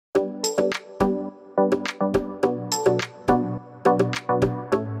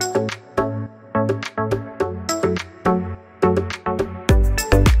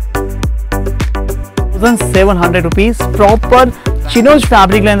1700 rupees. Proper chinos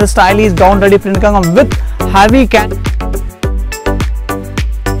fabric la the stylish gown ready print irukanga with heavy can.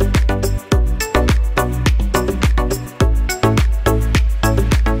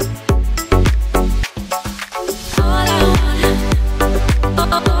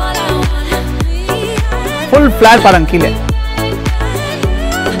 Full flat parang kile.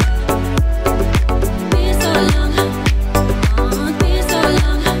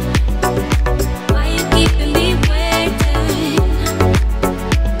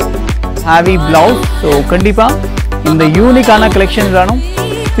 Heavy blouse, so kandipa in the unique ana collection rano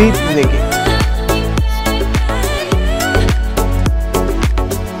please dekhiye.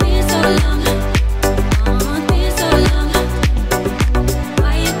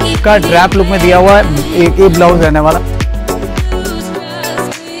 का ड्रैप look में दिया हुआ है, एक blouse रहने वाला।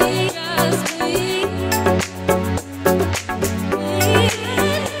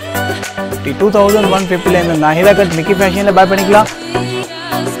 $2150 ले नाहिरा cut Mickey fashion ले बाय पे निकला।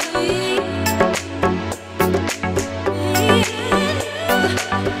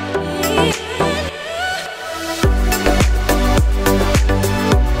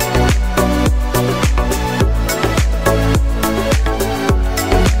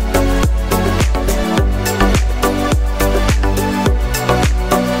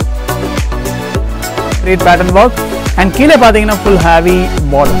 पैटर्न वर्क एंड कीले पातींगना फुल हैवी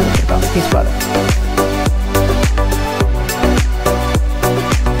बॉर्डर पीस पारा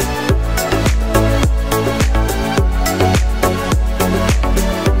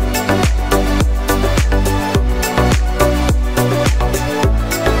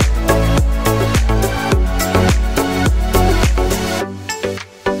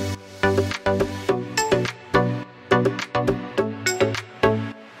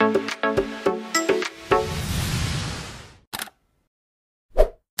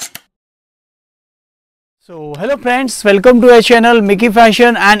So hello friends, welcome to our channel Micki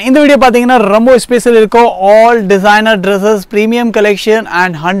Fashion and in the video pathina Rambo special irko all designer dresses premium collection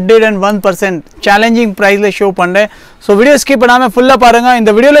and 101% challenging price la show pannren. So video skip பண்ணாம full பாருங்க.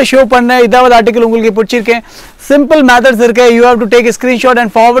 இந்த வீடியோல show பண்ண இதாவது article உங்களுக்கு பிடிச்சிருக்கேன். Simple methods இருக்கு. You have to take a screenshot and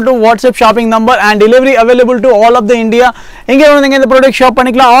forward to WhatsApp shopping number and delivery available to all of the India. இங்க வந்து நீங்க இந்த ப்ராடக்ட் ஷாப்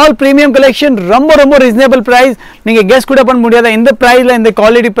பண்ணிக்கலாம். All premium collection ரொம்ப reasonable price. நீங்க கெஸ் கூட பண்ண முடியாத இந்த பிரைஸ்ல இந்த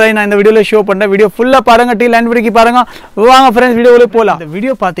குவாலிட்டி பிரைஸ் நான் இந்த வீடியோல ஷோ பண்றேன். வீடியோ ஃபுல்லா பாருங்க till end வரைக்கும் பாருங்க. வாங்க फ्रेंड्स வீடியோல போலாம். இந்த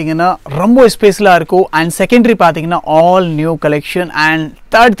வீடியோ பாத்தீங்கன்னா ரொம்ப ஸ்பெஷலா இருக்கும் and secondary பாத்தீங்கன்னா all new collection and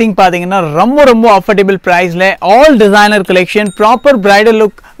third thing பாத்தீங்கன்னா ரொம்ப affordable price ல all designer collection proper bridal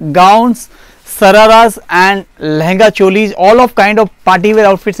look gowns sararas and lehenga cholis all of kind of party wear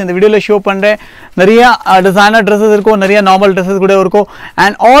outfits in the video la show பண்றேன். நிறைய designer dresses இருக்கும், நிறைய normal dresses கூட இருக்கும்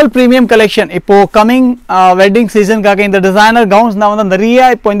and all premium collection. இப்போ coming wedding season காக இந்த designer gowns நான் வந்து நிறைய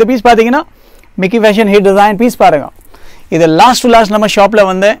இப்போ இந்த பீஸ் பாத்தீங்கன்னா Micki Fashion hit design piece பாருங்க. இது லாஸ்ட் டு லாஸ்ட் நம்ம ஷாப்ல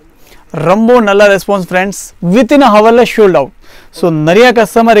வந்து ரொம்ப நல்ல response friends within a hour sold out. So நிறைய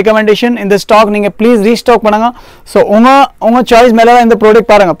கஸ்டமர் ரெக்கமெண்டேஷன் இந்த ஸ்டாக் நீங்க ப்ளீஸ் ரீஸ்டாக் பண்ணுங்க. ஸோ உங்க சாய்ஸ் மேல இந்த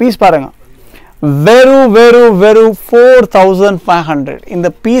ப்ராடக்ட் பாருங்க, பீஸ் பாருங்க. வெறு 4500 இந்த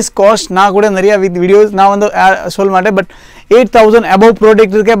பீஸ் காஸ்ட் நான் கூட நிறைய வீடியோஸ் நான் வந்து சொல்ல மாட்டேன் பட் 8000 above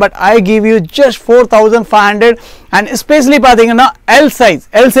ப்ராடக்ட் இருக்கு but I give you just 4500 and especially பாத்தீங்கன்னா L size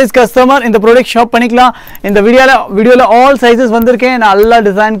கஸ்டமர் இந்த ப்ராடக்ட் ஷாப் பண்ணிக்கலாம். இந்த வீடியோல all sizes வந்திருக்கேன். நான் எல்லா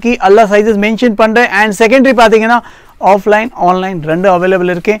டிசைன்க்கு எல்லா sizes மென்ஷன் பண்றேன் and secondary பாத்தீங்கன்னா ஆஃப்லைன் ஆன்லைன் ரெண்டு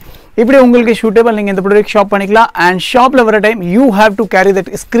அவைலபிள் இருக்கு. இப்படி உங்களுக்கு சூட்டபிள் நீங்க இந்த ப்ராடக்ட் ஷாப் பண்ணிக்கலாம் and ஷாப்ல வர time you have to carry that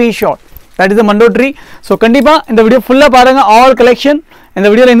screenshot. That is the mandatory. So கண்டிப்பா இந்த வீடியோ ஃபுல்லா பாருங்க. all collection இந்த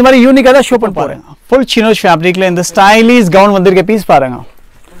வீடியோல இந்த மாதிரி யூனிக்கா தான் ஷோ பண்ண போறேன். full chinos fabricல இந்த ஸ்டைலிஷ் கவுன் வந்திருக்க பீஸ் பாருங்க.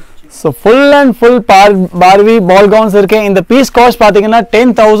 So full and full Barbie ball gowns இருக்கு. இந்த பீஸ் காஸ்ட் பாத்தீங்கன்னா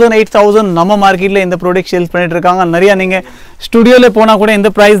 10000 8000 நம்ம மார்க்கெட்ல இந்த ப்ராடக்ட் சேல்ஸ் பண்ணிட்டு இருக்காங்க. நிறைய நீங்க ஸ்டுடியோல போனா கூட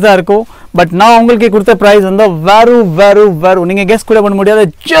இந்த பிரைஸ் தான் இருக்கும் பட் நான் உங்களுக்கு கொடுத்த பிரைஸ் வந்து வெறு நீங்க கெஸ் கூட பண்ண முடியாது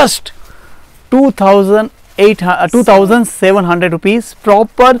just 2700 rupees.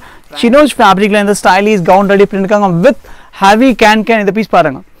 Proper chinos fabric la இந்த stylish gown ready print இருக்காங்க with heavy can இந்த பீஸ்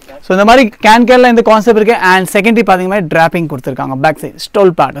பாருங்க. ஸோ இந்த மாதிரி கேன்ல இந்த கான்செப்ட் இருக்கு and secondary பாத்தீங்கன்னா டிராப்பிங் கொடுத்துருக்காங்க back side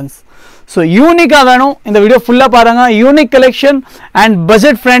stole patterns. So யூனிக்கா வேணும் இந்த வீடியோ ஃபுல்லா பாருங்க. Unique collection and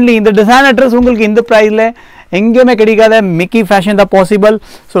budget friendly இந்த டிசைனர் ட்ரெஸ் உங்களுக்கு இந்த பிரைஸ்ல எங்கேயுமே கிடைக்காத மிக்கி ஃபேஷன் தான் possible.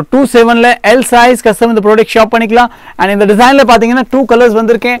 So 27ல L size custom இந்த ப்ராடக்ட் ஷாப் பண்ணிக்கலாம் அண்ட் இந்த டிசைனில் பார்த்தீங்கன்னா 2 கலர்ஸ்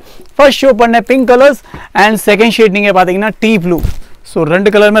வந்திருக்கேன். ஃபர்ஸ்ட் ஷோ பண்ண pink colours and second shade நீங்கள் பார்த்தீங்கன்னா டீ ப்ளூ. ஸோ ரெண்டு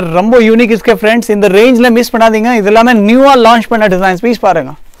கலருமே ரொம்ப யூனிக் இருக்கு ஃப்ரெண்ட்ஸ். இந்த ரேஞ்சில் மிஸ் பண்ணாதீங்க. இது எல்லாமே நியூவாக லான்ச் பண்ண டிசைன்ஸ் பீஸ்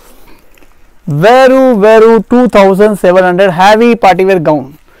பாருங்க. வெறு 2700 heavy party wear gown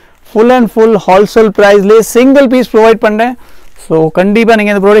full and full wholesale ப்ரைஸ்லேயே single piece provide பண்ணுறேன். ஸோ ஸோ கண்டிப்பாக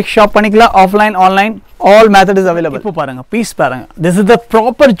நீங்கள் இந்த ப்ராடக்ட் ஷாப் பண்ணிக்கலாம் offline online all method is available. இப்போ பாருங்க பீஸ் பாருங்க, this is the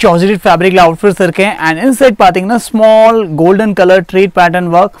proper georgette fabricல outfits இருக்கேன் and inside பாத்தீங்கன்னா small golden color thread pattern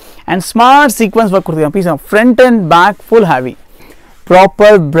work and smart sequence work கொடுத்திருக்காங்க. Piece front and back full heavy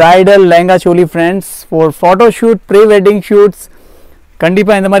proper bridal lehenga choli friends for photo shoot pre wedding shoots.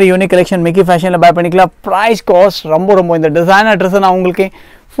 கண்டிப்பா இந்த மாதிரி unique collection Mickey ஃபேஷன்ல by பண்ணிக்கலாம். Price cost ரொம்ப இந்த designer dress நான் உங்களுக்கு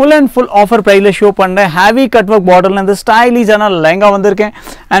full and full offer price la show பண்றேன். heavy cut work border la இந்த stylish ஆன லெஹங்கா வந்திருக்கேன்.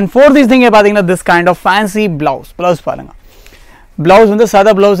 and for this thing பாத்தீங்கன்னா this kind of fancy blouse பாருங்க. blouse வந்து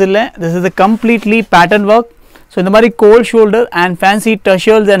சாதா blouse இல்ல, this is a completely pattern work. so இந்த மாதிரி cold shoulder and fancy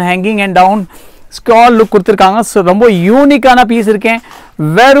tassels and hanging and down scroll look கொடுத்திருக்காங்க. so ரொம்ப யூனிக்கான பீஸ் இருக்கேன்.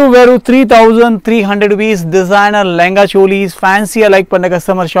 வெறும் 3300 rupees designer lehenga cholis fancy like பண்ண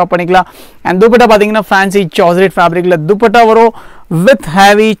கஸ்டமர் ஷாப் பண்ணிக்கலாம். and dupatta பாத்தீங்கன்னா fancy georgette fabricல dupatta வரும் with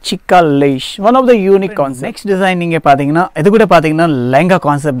heavy chica lace, one of the unique concept. next design நீங்க பாத்தீங்கன்னா இது கூட பாத்தீங்கன்னா lehenga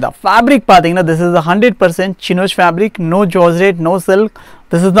concept தான். fabric பாத்தீங்கன்னா this is the 100% chinos fabric, no georgette, no silk.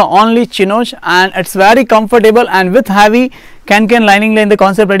 this is the only chinos and it's very comfortable and with heavy can lining la இந்த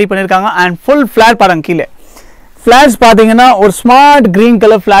concept ready பண்ணிருக்காங்க. and full flat பாருங்க கீழே flares பாத்தீங்கன்னா ஒரு smart green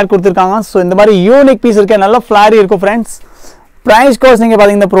colour flower கொடுத்திருக்காங்க. So இந்த மாதிரி unique piece இருக்கு, நல்ல ஃபிளாரி இருக்கும் ஃப்ரெண்ட்ஸ். பிரைஸ் காஸ்ட் நீங்க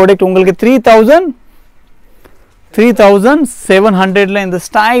பாத்தீங்கன்னா இந்த ப்ராடக்ட் உங்களுக்கு 3700ல இந்த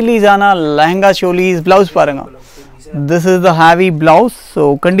ஸ்டைலிஷ் ஆன லெஹங்கா சோலிஸ் பிளவுஸ் பாருங்க. This is the heavy blouse. So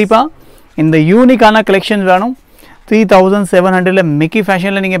கண்டிப்பா இந்த யூனிக்கான கலெக்ஷன் வேணும் 3700ல மிக்கி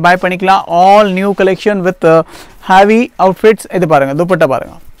ஃபேஷன்ல நீங்க பை பண்ணிக்கலாம். All new collection with heavy outfits. இது பாருங்க துப்பட்டா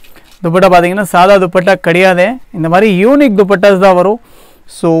பாருங்க. दुपट्टा பாத்தீங்கன்னா சாதா துப்பட்டா கிடையாது, இந்த மாதிரி யூனிக் துப்பட்டாஸ் தான் வரும்.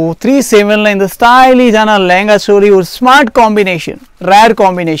 ஸோ 37ல இந்த ஸ்டைலிஷ் ஆன लहंगा चोली और स्मार्ट कॉम्बिनेशन, रेयर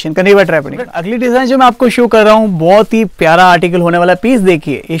कॉम्बिनेशन कहीं ट्राई करेंगे. अगली डिजाइन जो मैं आपको शो कर रहा हूँ बहुत ही प्यारा आर्टिकल होने वाला पीस.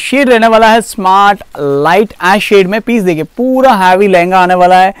 देखिए ये शेड रहने वाला है स्मार्ट लाइट ऐश शेड में. पीस देखिए पूरा हैवी लहंगा आने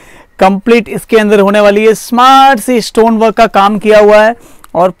वाला है कंप्लीट. इसके अंदर होने वाली है स्मार्ट सी स्टोन वर्क का काम किया हुआ है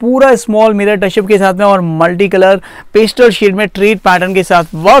और पूरा स्मॉल मिरर टचअप के साथ में और मल्टी कलर पेस्टल शेड में ट्रेड पैटर्न के साथ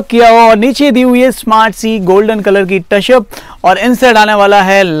वर्क किया हुआ और नीचे दी हुई है स्मार्ट सी गोल्डन कलर की टचअप और इनसाइड आने वाला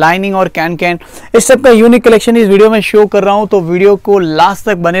है लाइनिंग और कैन इस सब का यूनिक कलेक्शन इस वीडियो में शो कर रहा हूं. तो वीडियो को लास्ट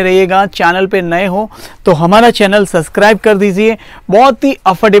तक बने रहिएगा. चैनल पे नए हो तो हमारा चैनल सब्सक्राइब कर दीजिए. बहुत ही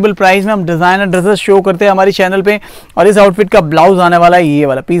अफोर्डेबल प्राइस में हम डिजाइनर ड्रेसेस शो करते हैं हमारे चैनल पे. और इस आउटफिट का ब्लाउज आने वाला है ये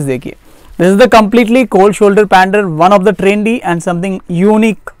वाला पीस देखिए. This is the completely cold shoulder pattern, one of the trendy and something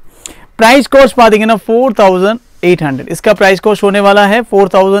unique. Price cost पातीங்கன்னா 4800. इसका प्राइस कॉस्ट होने वाला है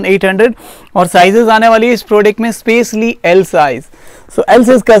 4800 और साइजेस आने वाली है इस प्रोडक्ट में specially L size. So L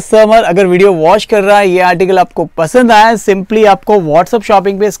size customer अगर वीडियो वॉच कर रहा है, ये आर्टिकल आपको पसंद आया, सिंपली आपको व्हाट्सएप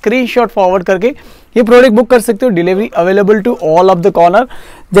शॉपिंग पे स्क्रीनशॉट फॉरवर्ड करके ये प्रोडक्ट बुक कर सकते हो. Delivery available to all of the corner.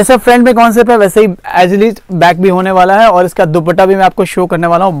 जैसा फ्रंट में कॉन्सेप्ट है वैसे ही एज इट इज बैक भी होने वाला है. और इसका दुपट्टा भी मैं आपको शो करने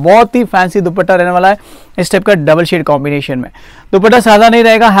वाला हूँ. बहुत ही फैंसी दुपट्टा रहने वाला है इस टाइप का डबल शेड कॉम्बिनेशन में. दुपट्टा सादा नहीं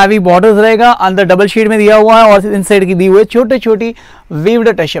रहेगा, हैवी बॉर्डर्स रहेगा, अंदर डबल शेड में दिया हुआ है और इनसाइड की दी हुई है छोटे छोटी वीव्ड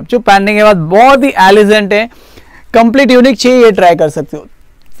टचअप जो पहनने के बाद बहुत ही एलिजेंट है. कंप्लीट यूनिक चाहिए ये ट्राई कर सकते हो.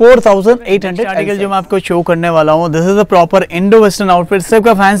 4800 आर्टिकल जो मैं आपको शो करने वाला हूँ. This is a proper Indo western outfit. इस टाइप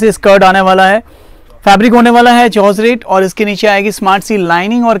का फैंसी स्कर्ट आने वाला है. फैब्रिक होने वाला है जॉर्जेट और इसके नीचे आएगी स्मार्ट सी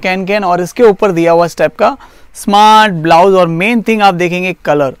लाइनिंग और कैन और इसके ऊपर दिया हुआ स्टेप का स्मार्ट ब्लाउज. और मेन थिंग आप देखेंगे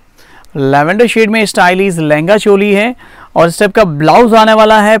कलर लैवेंडर शेड में स्टाइलिश लहंगा चोली है और स्टेप का ब्लाउज आने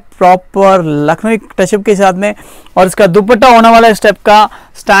वाला है प्रॉपर लखनऊ टचअप के साथ में. और इसका दुपट्टा होने वाला है स्टेप का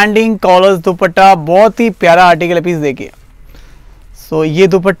स्टैंडिंग कॉलर्स दुपट्टा. बहुत ही प्यारा आर्टिकल है पीस देखिए. सो ये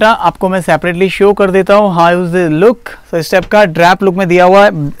दुपट्टा आपको मैं सेपरेटली शो कर देता हूँ how is the look. So step का ड्रैप लुक में दिया हुआ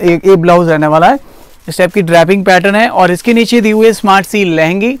है. ये ब्लाउज रहने वाला है, इस टाइप की ड्रैपिंग पैटर्न है और इसके नीचे दी हुई है स्मार्ट सी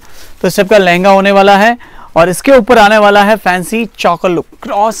लहंगी. तो इस टाइप का लहंगा होने वाला है और इसके ऊपर आने वाला है fancy choker look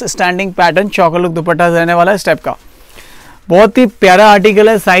cross standing pattern choker look दुपट्टा रहने वाला है इस टाइप का. बहुत ही प्यारा आर्टिकल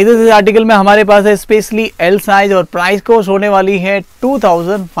है. साइजेस इस आर्टिकल में हमारे पास है स्पेशली एल साइज और प्राइस कोस्ट होने वाली है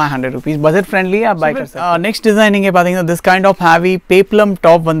 2500 रुपीज. बजट फ्रेंडली आप बाय कर सकते हैं. नेक्स्ट डिजाइनिंग है पातीங்கன்னா this kind of heavy peplum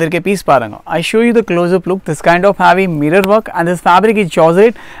top வந்திருக்க பீஸ் பாருங்க. I show you the close up look. This kind of heavy mirror work and this fabric is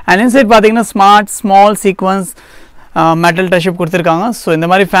georgette and inside பாத்தீங்கன்னா smart small sequence metal touch-up கொடுத்திருக்காங்க. So இந்த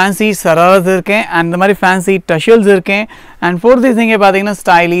மாதிரி fancy சராராஸ் இருக்கேன் and இந்த மாதிரி fancy டஷல்ஸ் இருக்கேன் and for this thing பாத்தீங்கன்னா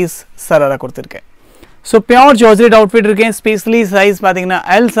stylish sharara கொடுத்திருக்கேன். सो प्योर जॉर्जेट आउटफिट रखे specially size पातीங்கன்னா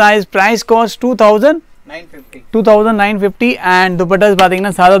L size. Price cost 2950 and दुपट्टा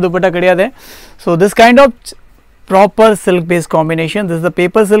पातीங்கன்னா सादा दुपट्टा கிடையாது. So this kind of proper silk based combination. This the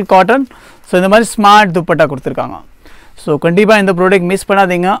paper silk cotton. सो இந்த மாதிரி ஸ்மார்ட் துப்பட்டா கொடுத்திருக்காங்க. So கண்டிப்பாக இந்த ப்ராடக்ட் மிஸ்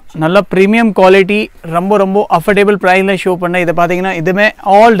பண்ணாதீங்க. நல்ல ப்ரீமியம் குவாலிட்டி ரொம்ப அஃபோர்டபுள் ப்ரைஸில் ஷோ பண்ண. இதை பார்த்தீங்கன்னா இதுமே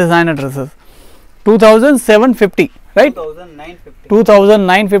all designer dresses 2750 right?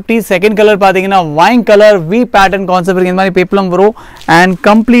 2950. Second color பாத்தீங்கன்னா wine color V pattern concept இருக்கு. இந்த மாதிரி peplum வரும் and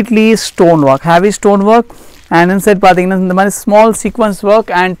completely stone work, heavy stone work, and inside பாத்தீங்கன்னா இந்த மாதிரி small sequence work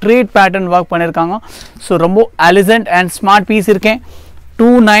and trade pattern work பண்ணிருக்காங்க. So ரொம்ப elegant and smart piece இருக்கு.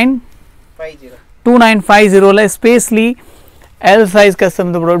 2950 ல ஸ்பேஸ்லி L size custom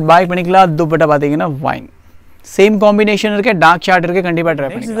product by பண்ணிக்கலாம். துப்பட்டா பாத்தீங்கன்னா wine சேம் காம்பினேஷன் இருக்கு, டார்க் சார்ட் இருக்கு, கண்டிப்பா ட்ரை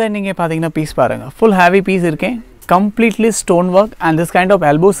பண்ணுங்க. நெக்ஸ்ட் நீங்க பாத்தீங்கன்னா பீஸ் பாருங்க, full heavy piece இருக்கு, completely stone work and this kind of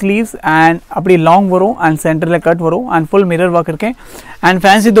elbow sleeves and அப்படி long வரும் and centerல cut வரும் and full mirror work இருக்கு and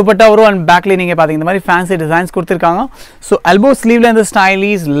fancy dupatta வரும் and backல நீங்க பாத்தீங்க இந்த மாதிரி fancy designs கொடுத்திருக்காங்க. So elbow sleeve ல இந்த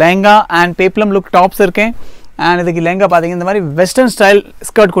stylish lehenga and peplum look tops இருக்கு and இதுக்கு lehenga பாத்தீங்க இந்த மாதிரி western style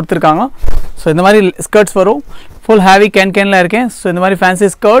skirt கொடுத்திருக்காங்க. So இந்த மாதிரி skirts வரும், full heavy can இருக்கு. So இந்த மாதிரி fancy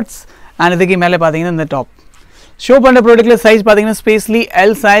skirts and இதுக்கு மேலே பாத்தீங்கன்னா இந்த top ஷோ பண்ண ப்ராடக்ட்ல சைஸ் பாத்தீங்கன்னா ஸ்பேஸ்லி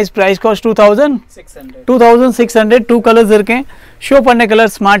L size, price cost 2600. Two colours இருக்கு. ஷோ பண்ண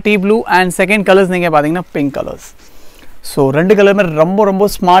colour smart tea blue and second colours நீங்க பாத்தீங்கன்னா பிங்க் கலர்ஸ். ஸோ ரெண்டு கலருமே ரொம்ப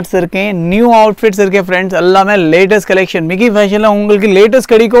ஸ்மார்ட்ஸ் இருக்கு, நியூ அவுட்ஃபிட்ஸ் இருக்கு ஃப்ரெண்ட்ஸ், எல்லாமே லேட்டஸ்ட் கலெக்ஷன். மிக்கி ஃபேஷன்ல உங்களுக்கு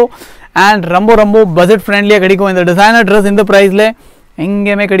லேட்டஸ்ட் கிடைக்கும் அண்ட் ரொம்ப பட்ஜெட் ஃப்ரெண்ட்லியா கிடைக்கும். இந்த டிசைனர் ட்ரெஸ் இந்த பிரைஸ்ல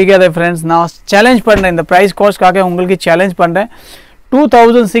எங்கேயுமே கிடைக்காது ஃப்ரெண்ட்ஸ். நான் சேலஞ்ச் பண்றேன், இந்த பிரைஸ் காஸ்ட்காக உங்களுக்கு சேலஞ்ச் பண்றேன்.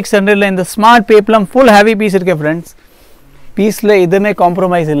 2600 ல இந்த smart peplum full heavy piece இருக்கு ஃப்ரெண்ட்ஸ், பீஸ்ல எதுவுமே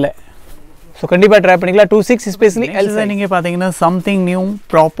காம்ப்ரமைஸ் இல்லை. ஸோ கண்டிப்பாக ட்ரை பண்ணிக்கலாம். 26 ஸ்பெஷலி எல்ஸா நீங்கள் பார்த்தீங்கன்னா something new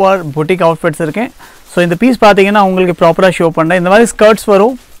proper boutique outfits இருக்கு. ஸோ இந்த பீஸ் பார்த்தீங்கன்னா உங்களுக்கு ப்ராப்பராக ஷோ பண்ணுறேன். இந்த மாதிரி ஸ்கர்ட்ஸ்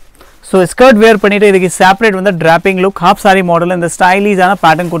வரும். ஸோ ஸ்கர்ட் வேர் பண்ணிட்டு இதுக்கு செப்பரேட் வந்து dropping look half sorry model இந்த ஸ்டைலிஷான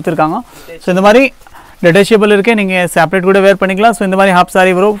பேட்டர்ன் கொடுத்துருக்காங்க. ஸோ இந்த மாதிரி டிட்டச்சபிள் இருக்கு, நீங்கள் செப்பரேட் கூட வேர் பண்ணிக்கலாம். ஸோ இந்த மாதிரி ஹாஃப்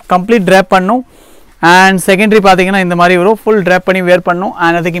சாரி வரும், கம்ப்ளீட் ட்ராப் பண்ணும் அண்ட் செகண்டரி பார்த்தீங்கன்னா இந்த மாதிரி வரும், ஃபுல் ட்ராப் பண்ணி வேர் பண்ணும்.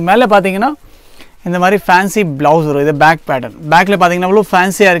 அண்ட் அதுக்கு மேலே பார்த்தீங்கன்னா இந்த மாதிரி ஃபேன்சி ப்ளவுஸ் வரும். இது பேக் பேட்டர்ன், பேக்கில் பார்த்தீங்கன்னா அவ்வளோ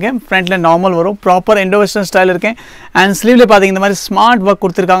ஃபேன்சியாக இருக்கேன், ஃப்ரண்ட்டில் நார்மல் வரும், ப்ராப்பர் இண்டோ வெஸ்டர்ன் ஸ்டைல் இருக்கேன். அண்ட் ஸ்லீவில் பார்த்தீங்கன்னா இந்த மாதிரி ஸ்மார்ட் ஒர்க்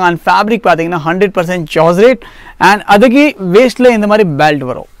கொடுத்துருக்காங்க. அண்ட் ஃபேப்ரிக் பார்த்தீங்கன்னா 100% ஜார்ஜெட் அண்ட் அதுக்கு வேஸ்ட்டில் இந்த மாதிரி பெல்ட்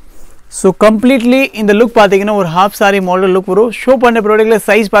வரும். ஸோ கம்ப்ளீட்லி இந்த லுக் பார்த்தீங்கன்னா ஒரு ஹாஃப் சாரி மாடல் லுக் வரும். ஷோ பண்ண ப்ராடக்ட்டில்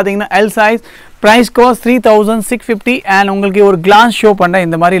சைஸ் பார்த்தீங்கன்னா L size, price cost 3650 and உங்களுக்கு ஒரு கிளான்ஸ் ஷோ பண்ண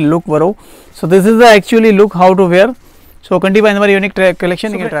இந்த மாதிரி லுக் வரும். So this is the actually look how to where. So கண்டிப்பாக இந்த மாதிரி யூனிக்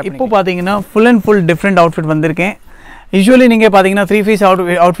கலெக்ஷன் நீங்கள் ட்ரை. இப்போ பார்த்தீங்கன்னா full and full different outfit வந்திருக்கேன். யூஸ்வலி நீங்கள் பார்த்தீங்கன்னா 3 piece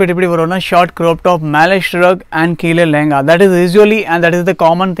அவுட்ஃபிட் எப்படி வரும்னா ஷார்ட் க்ராப் டாப், மேலே ஷ்ரக் அண்ட் கீழே lehenga. That is usually and that is the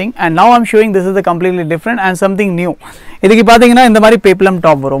common thing. And now I'm showing this is the completely different and something new. இதுக்கு பார்த்தீங்கன்னா இந்த மாதிரி பேப்ளம்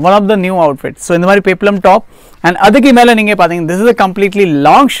டாப் வரும், one of the new outfit. So இந்த மாதிரி peplum top and அதுக்கு மேலே நீங்கள் பார்த்தீங்கன்னா this is completely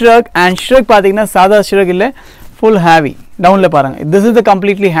long shrug and shrug பார்த்தீங்கன்னா சாதா ஷ்ரக் இல்லை, ஃபுல் ஹேவி டவுனில் பாருங்கள். This is the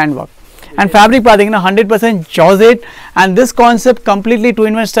completely hand work and fabric பாத்தீங்கன்னா 100% georgette and this concept completely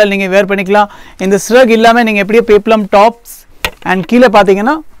 2-in-1 style நீங்க வேர் பண்ணிக்கலாம். இந்த ஸ்ரக் இல்லாம நீங்க எப்படியே பேப்ளம் டாப்ஸ் and கீழே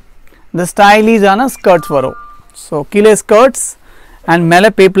பாத்தீங்கன்னா இந்த ஸ்டைலிஷ் ஆன ஸ்கர்ட்ஸ் வரும். ஸோ கீழே ஸ்கர்ட்ஸ் and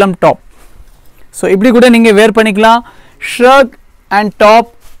மேலே பேப்ளம் டாப். ஸோ இப்படி கூட நீங்க வேர் பண்ணிக்கலாம். ஷ்ரக் அண்ட் டாப்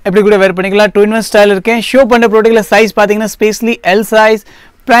எப்படி கூட வேர் பண்ணிக்கலாம். 2-in-1 ஸ்டைல் இருக்கேன். ஷோ பண்ண ப்ராடக்ட்ல சைஸ் பாத்தீங்கன்னா specially L size,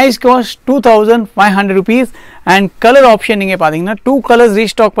 price cost 2500 rupees and color option நீங்க பாத்தீங்கன்னா 2 colors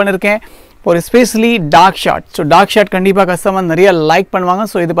ரீஸ்டாக் பண்ணிருக்கேன் for especially dark shot. So dark shot கண்டிப்பா கஸ்டமர் நிறைய லைக் பண்ணுவாங்க.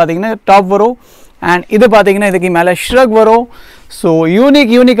 ஸோ இது பாத்தீங்கன்னா டாப் வரும் அண்ட் இது பாத்தீங்கன்னா இதுக்கு மேலே ஷ்ரக் வரும். ஸோ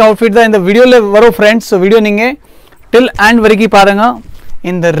யூனிக் அவுட்ஃபிட் தான் இந்த வீடியோவில் வரும் ஃப்ரெண்ட்ஸ். ஸோ வீடியோ நீங்கள் டில் அண்ட் வரைக்கும் பாருங்க.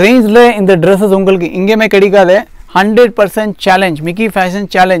 இந்த ரேஞ்சில் இந்த ட்ரெஸ்ஸஸ் உங்களுக்கு எங்கேயுமே கிடைக்காது. 100% சேலஞ்ச், மிக்கி ஃபேஷன்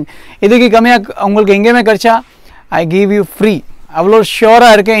சேலஞ்ச். இதுக்கு கம்மியாக உங்களுக்கு எங்கேயுமே கிடைச்சா ஐ கிவ் யூ ஃப்ரீ, அவ்வளோ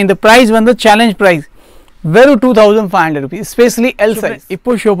ஷியோராக இருக்கேன். இந்த ப்ரைஸ் வந்து சேலஞ்ச் ப்ரைஸ், வெறும் 2500 rupees, ஸ்பெஷலி L size.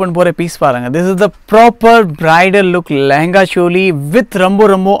 இப்போ ஷோ பண்ண போகிற பீஸ் பாருங்க. This is the proper bridal look lehenga Solih with ரொம்ப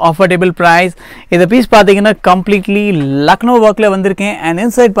அஃபோர்டபுள் ப்ரைஸ். இந்த பீஸ் பார்த்தீங்கன்னா கம்ப்ளீட்லி லக்னோ ஒர்க்கில் வந்திருக்கேன் அண்ட்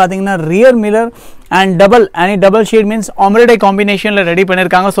இன்சைட் பார்த்தீங்கன்னா rear mirror and double shade means ஆம்ரேடை காம்பினேஷனில் ரெடி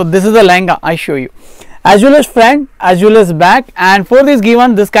பண்ணியிருக்காங்க. So this is the lehenga I show you as well as front as well as back and for this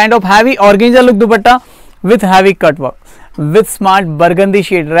given this kind of heavy organza look dupatta with heavy cut work with smart burgundy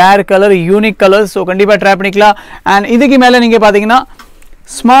shade, rare color, unique colors. So கண்டிப்பா try பண்ணிக்கலாம். and இதுக்கு மேல நீங்க பாத்தீங்கன்னா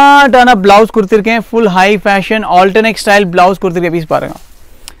smart ஆன blouse கொடுத்திருக்கேன், full high fashion alternate style blouse கொடுத்திருக்கேன். Piece பாருங்க.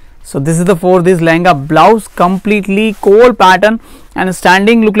 so this is the for this lehenga blouse, completely cold pattern and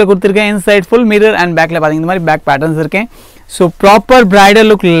standing look ல கொடுத்திருக்கேன். inside full mirror and back ல பாத்தீங்கன்னா இந்த மாதிரி back patterns இருக்கேன். so proper bridal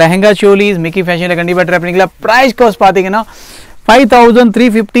look lehenga cholis Mickey ஃபேஷன்ல கண்டிப்பா ட்ரை பண்ணிக்கலாம். price cost பாத்தீங்கன்னா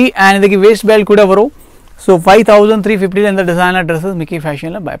 5350 and இதுக்கு waist belt கூட வரும். so 5350 இந்த டிசைனர் ட்ரெஸ்ஸஸ் மிக்கி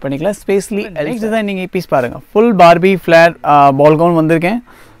ஃபேஷன்ல பை பண்ணிக்கலாம். ஸ்பெஷலி நெக்ஸ்ட் டிசைன் நீங்க பீஸ் பாருங்க. ஃபுல் பார்பி ஃபிளாட் பால் கவுன் வந்திருக்கேன்.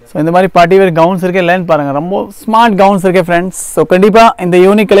 ஸோ இந்த மாதிரி பார்ட்டி வேர் கவுன்ஸ் இருக்கு. லென்த் பாருங்க, ரொம்ப ஸ்மார்ட் கவுன்ஸ் இருக்கு ஃப்ரெண்ட்ஸ். ஸோ கண்டிப்பா இந்த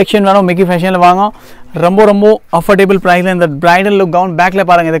யூனிக் கலெக்ஷன் வேணும் மிக்கி ஃபேஷன்ல வாங்க. ரொம்ப ரொம்ப அஃபோர்டபுள் ப்ரைஸில் இந்த பிரைடல் லுக் கவுன் பேக்கில்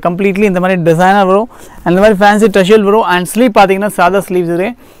பாருங்கள். இது கம்ப்ளீட்லி இந்த மாதிரி டிசைனர் வரும், அந்த மாதிரி ஃபேன்சி டஷல் வரும். அண்ட் ஸ்லீவ் பார்த்தீங்கன்னா சாதா ஸ்லீவ்ஸ்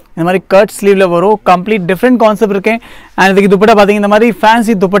இருக்கு, இந்த மாதிரி கட் ஸ்லீவில் வரும். கம்ப்ளீட் டிஃப்ரெண்ட் கான்செப்ட் இருக்கு. அண்ட் இதுக்கு துப்பட்டா பார்த்தீங்கன்னா இந்த மாதிரி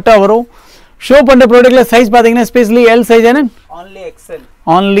ஃபேன்சி துப்பட்டா வரும். ஷோ பண்ணுற ப்ராடக்ட்டில் சைஸ் பார்த்தீங்கன்னா ஸ்பெஷலி எல் சைஸ் என்ன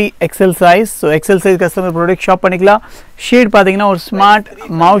only XL size. So XL size customer product shop பண்ணிக்கலாம். ஷேட் பார்த்தீங்கன்னா ஒரு ஸ்மார்ட்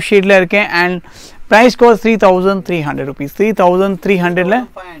மவுஸ் ஷேடில் இருக்கேன். And price cost 3300 rupees.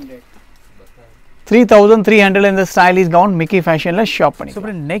 3300 இந்த ஸ்டைலிஷ் கவுன் மிக்கி ஃபேஷனில் ஷாப் பண்ணி. ஸோ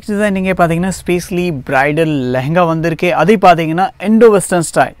நெக்ஸ்ட் டிசைன் நீங்கள் பார்த்தீங்கன்னா ஸ்பெஷலி பிரைடல் லெஹங்கா வந்திருக்கு. அதே பார்த்தீங்கன்னா இண்டோ வெஸ்டர்ன்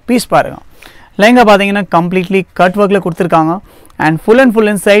ஸ்டைல் பீஸ் பாருங்கள். லெஹங்கா பார்த்தீங்கன்னா கம்ப்ளீட்லி கட் ஒர்க்கில் கொடுத்துருக்காங்க. And full and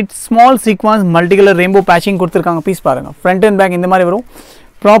full inside small sequence multi colour rainbow patching கொடுத்துருக்காங்க. பீஸ் பாருங்கள். ஃப்ரண்ட் அண்ட் பேக் இந்த மாதிரி வரும்.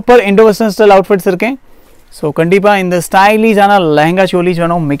 Proper Indo western style outfits இருக்கேன். ஸோ கண்டிப்பாக இந்த ஸ்டைலிஷான லெஹங்கா சோலிஸ்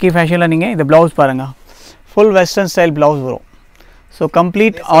வேணும் மிக்கி ஃபேஷனில். நீங்கள் இந்த ப்ளவுஸ் பாருங்கள், ஃபுல் வெஸ்டர்ன் ஸ்டைல் ப்ளவுஸ் வரும். So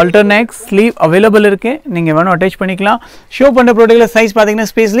complete alternate sleeve available இருக்குது, நீங்கள் வேணும் அட்டாச் பண்ணிக்கலாம். ஷோ பண்ணுற ப்ராடக்ட்டில் சைஸ் பார்த்தீங்கன்னா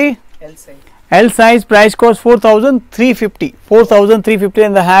specially L size. Price cost 4350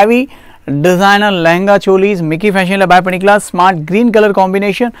 இந்த heavy designer lehenga cholis Mickey ஃபேஷனில் by பண்ணிக்கலாம். Smart green colour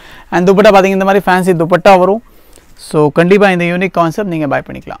combination and dupatta பார்த்தீங்கன்னா இந்த மாதிரி ஃபேன்சி துப்பட்டா வரும். ஸோ கண்டிப்பாக இந்த யூனிக் கான்செப்ட் நீங்கள் பை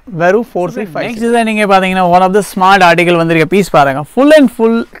பண்ணிக்கலாம். வெறும் 4350. நெக்ஸ்ட் டிசைன் நீங்கள் பார்த்தீங்கன்னா one of the smart article வந்திருக்க பீஸ் பாருங்கள். ஃபுல் அண்ட்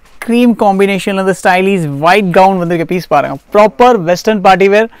ஃபுல் க்ரீம் காம்பினேஷனில் இந்த ஸ்டைலிஷ் ஒயிட் கவுன் வந்திருக்க பீஸ் பாருங்கள். Proper western party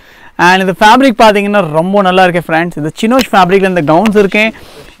wear. And இந்த ஃபேப்ரிக் பார்த்தீங்கன்னா ரொம்ப நல்லா இருக்கு ஃப்ரெண்ட்ஸ். இந்த சினோஷ் ஃபேப்ரிக்கில் இந்த கவுன்ஸ் இருக்கேன்.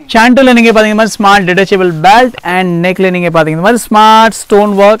 சாண்டலில் நீங்கள் பார்த்தீங்கன்னா ஸ்மார்ட் டிட்டச்சபிள் பெல்ட் அண்ட் நெக்கில் நீங்கள் பார்த்தீங்கன்னா மாதிரி smart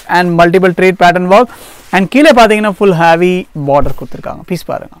stone work and multiple trade pattern work. And கீழே பார்த்தீங்கன்னா ஃபுல் ஹேவி பார்டர் கொடுத்துருக்காங்க. பீஸ்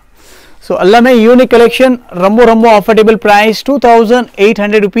பாருங்கள். ஸோ எல்லாமே யூனிக் கலெக்ஷன். ரொம்ப ரொம்ப affordable price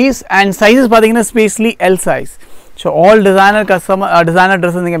 2800 rupees. And sizes பார்த்தீங்கன்னா specially L size. So all designer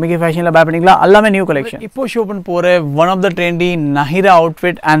dresses நீங்கள் மிக்கி ஃபேஷனில் பை பண்ணிக்கலாம். எல்லாமே நியூ கலெக்ஷன். இப்போ ஷோ பண்ண போகிற one of the trendy நஹிரா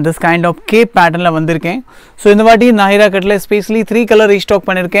outfit and this kind of gap பேட்டர்னில் வந்திருக்கேன். ஸோ இந்த வாட்டி நஹிரா கட்டில் ஸ்பெஷலி 3 கலர் ரீஸ்டாக்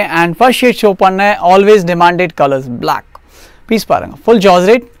பண்ணியிருக்கேன். அண்ட் ஃபர்ஸ்ட் ஷேட் ஷோ பண்ண always demanded colours black. Piece பாருங்கள். Full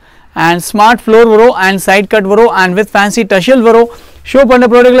georgette and smart floor வரும் அண்ட் சைட் கட் வரும் அண்ட் வித் ஃபேன்சி டஷல் வரும். ஷோ பண்ண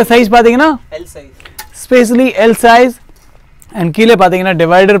ப்ராடக்ட்டில் சைஸ் பார்த்தீங்கன்னா ஸ்பெஷலி எல் சைஸ். அண்ட் கீழே பார்த்தீங்கன்னா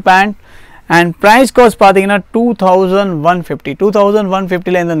divider pant. And price cost பார்த்தீங்கன்னா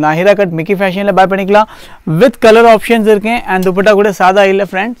 2150 இந்த நஹிரா கட் மிக்கி ஃபேஷனில் பை பண்ணிக்கலாம். வித் கலர் ஆப்ஷன்ஸ் இருக்கேன். அண்ட் துப்பட்டா கூட சாதா இல்லை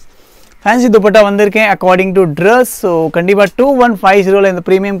ஃப்ரெண்ட்ஸ், ஃபேன்சி துப்பட்டா வந்திருக்கேன் அக்கார்டிங் டு ட்ரெஸ். ஸோ கண்டிப்பாக 2150 இந்த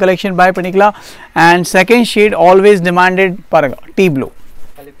ப்ரீமியம் கலெக்ஷன் பை பண்ணிக்கலாம். And second shade always demanded பாருங்கள், டீ ப்ளூ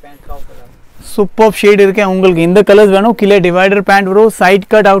சூப்பர் ஷேட் இருக்கேன். உங்களுக்கு இந்த கலர்ஸ் வேணும். கீழே டிவைடர் பேண்ட் வரும், சைட்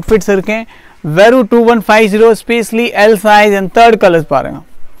கட் அவுட்ஃபிட்ஸ் இருக்கேன். வெறும் 2150 specially L size. And third colours பாருங்கள்.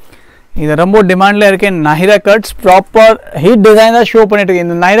 இது ரொம்ப டிமாண்டில் இருக்கேன். நஹிரா கட்ஸ் ப்ராப்பர் ஹிட் டிசைன் தான் ஷோ பண்ணிட்டு இருக்கேன்.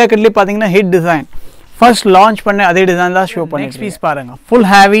 இந்த நஹிரா கட்லேயே பார்த்தீங்கன்னா ஹிட் டிசைன் ஃபர்ஸ்ட் லான்ச் பண்ண அதே டிசைன் தான் ஷோ பண்ணி. நெக்ஸ்ட் பீஸ் பாருங்கள். Full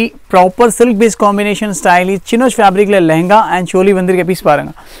heavy proper silk base combination stylish சினோஷ் ஃபேப்ரிக்கில் lehenga and சோலி வந்திருக்க பீஸ்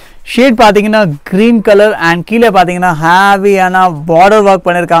பாருங்கள். ஷேட் பார்த்தீங்கன்னா க்ரீன் கலர் அண்ட் கீழே பார்த்தீங்கன்னா ஹேவியான பார்டர் ஒர்க்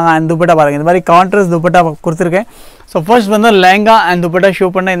பண்ணியிருக்காங்க. அண்ட் துப்பட்டா பாருங்கள், இந்த மாதிரி கான்ட்ராஸ்ட் துப்பட்டா கொடுத்துருக்கேன். ஸோ ஃபர்ஸ்ட் வந்து லெஹங்கா அண்ட் துப்பட்டா ஷோ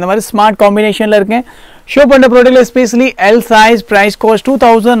பண்ண இந்த மாதிரி ஸ்மார்ட் காம்பினேஷனில் இருக்கேன். ஷோ பண்ண product specially L size. Price cost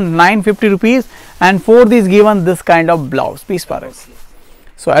 2950 rupees. And four this given this kind of blouse piece பாருங்கள்.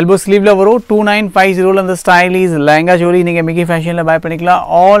 ஸோ எல்போ ஸ்லீவில் வரும். 2950 இந்த ஸ்டைலிஷ் லெஹங்கா ஜோலி நீங்கள் மிக்கி ஃபேஷனில் பை பண்ணிக்கலாம்.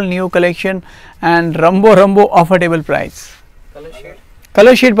 ஆல் நியூ கலெக்ஷன் அண்ட் ரொம்ப ரொம்ப அஃபோர்டபுள் ப்ரைஸ்.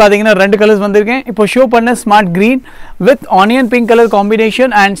 கலர் ஷேட் பார்த்தீங்கன்னா 2 கலர்ஸ் வந்திருக்கேன். இப்போ ஷோ பண்ண smart green with onion pink colour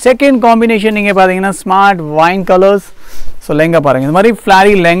combination. And second combination நீங்கள் பார்த்தீங்கன்னா smart wine colours. So lehenga பாருங்கள், இந்த மாதிரி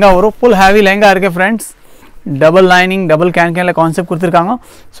ஃப்ளாரி லெஹங்கா வரும். ஃபுல் ஹேவி லெஹங்கா இருக்குது friends. Double lining double கேன்ல concept கொடுத்துருக்காங்க.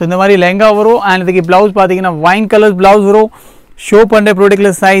 ஸோ இந்த மாதிரி லெஹங்கா வரும். அண்ட் இதுக்கு ப்ளவுஸ் பார்த்தீங்கன்னா வைன் கலர்ஸ் ப்ளவுஸ் வரும். ஷோ பண்ணுற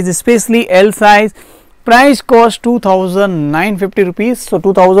ப்ராடக்ட்டில் size specially L size. Price cost 2950 rupees. So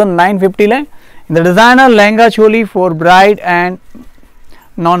 2950 இந்த designer lehenga Solih for bright and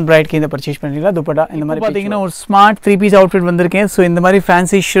நான் பிரைட்க்கு இந்த பர்ச்சேஸ் பண்ணிக்கலாம். துப்பட்டா இந்த மாதிரி பார்த்தீங்கன்னா ஒரு ஸ்மார்ட் 3 பீஸ் அவுட்ஃபிட் வந்திருக்கேன். ஸோ இந்த மாதிரி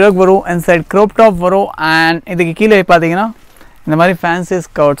ஃபேன்சி ஷ்ரக் வரும் அண்ட் சைட் க்ரோப் டாப் வரும். அண்ட் இதுக்கு கீழே பார்த்தீங்கன்னா இந்த மாதிரி ஃபேன்சி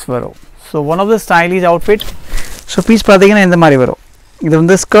ஸ்கர்ட்ஸ் வரும். So one of the stylish outfit. So piece பார்த்தீங்கன்னா இந்த மாதிரி வரும். இது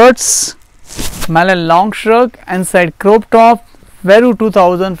வந்து ஸ்கர்ட்ஸ் மேலே long shrug and side crop top. வெறும்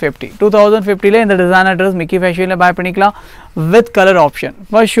 2050 இந்த டிசைனர் ட்ரெஸ் மிக்கி ஃபேஷனில் பை பண்ணிக்கலாம் with colour option.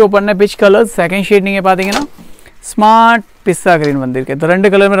 First show பண்ண பிச் கலர். செகண்ட் ஷேட் நீங்கள் பார்த்தீங்கன்னா ஸ்மார்ட் பிஸ்ஸா கிரீன் வந்திருக்கு. இந்த 2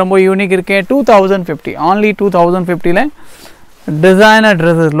 கலருமே ரொம்ப யூனிக் இருக்கேன். 2050 only 2050 டிசைனர்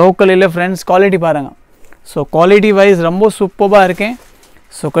ட்ரெஸ்ஸஸ் லோக்கல் இல்லை ஃப்ரெண்ட்ஸ். குவாலிட்டி பாருங்கள். ஸோ குவாலிட்டி வைஸ் ரொம்ப சூப்பராக இருக்கேன்.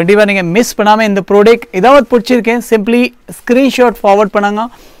 ஸோ கண்டிப்பாக நீங்கள் மிஸ் பண்ணாமல் இந்த ப்ராடக்ட் ஏதாவது பிடிச்சிருக்கேன் சிம்பிளி ஸ்க்ரீன்ஷாட் ஃபார்வர்ட் பண்ணுங்க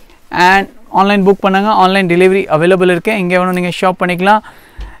அண்ட் ஆன்லைன் புக் பண்ணுங்க. ஆன்லைன் டெலிவரி அவைலபிள் இருக்கேன். இங்கே வேணும் நீங்கள் ஷாப் பண்ணிக்கலாம்.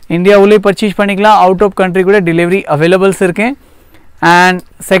 இந்தியா உள்ளே பர்ச்சேஸ் பண்ணிக்கலாம். அவுட் ஆஃப் கண்ட்ரி கூட டெலிவரி அவைலபிள்ஸ் இருக்கேன். and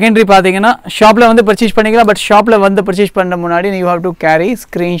secondary பாத்தீங்கன்னா ஷாப்ல வந்து பர்ச்சேஸ் பண்ணிக்கலாம் பட் ஷாப்ல வந்து பர்ச்சேஸ் பண்ண முன்னாடி you have to carry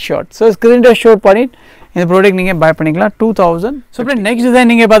screenshot so screenshot பண்ணிட்டு இந்த ப்ராடக்ட் நீங்க பை பண்ணிக்கலாம் 2000 so friend next design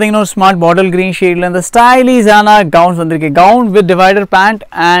நீங்க பாத்தீங்கன்னா ஸ்மார்ட் பாட்டில் green ஷேட்ல இந்த ஸ்டைலிஷ் ஆன கவுன்ஸ் வந்திருக்கு gown with divider pant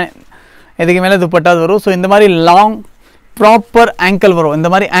and இதுக்கு மேல துப்பட்டா வரும் so இந்த மாதிரி லாங் ப்ராப்பர் ankle வரும் இந்த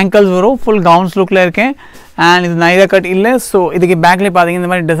மாதிரி ankles வரும் full gowns lookல இருக்கு and இது நைரா கட் இல்ல so இதுக்கு பேக்ல பாத்தீங்கன்னா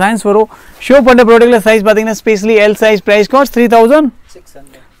இந்த மாதிரி டிசைன்ஸ் வரும் ஷோ பண்ண ப்ராடக்ட்ல சைஸ் பாத்தீங்கன்னா specially L size price cost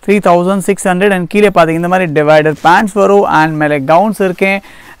 3600 and கீழே பாத்தீங்கன்னா இந்த மாதிரி divider pants வரும் and மேலே gowns இருக்கு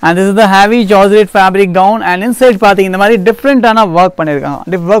and this is the heavy georgette fabric gown and inside பாத்தீங்கன்னா இந்த மாதிரி டிஃபரண்ட் ஆன வர்க்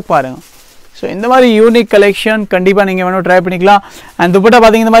பண்ணிருக்காங்க வர்க் பாருங்க so இந்த மாதிரி யூனிக் கலெக்ஷன் கண்டிப்பா நீங்க வேணும் ட்ரை பண்ணிக்கலாம் and துப்பட்டா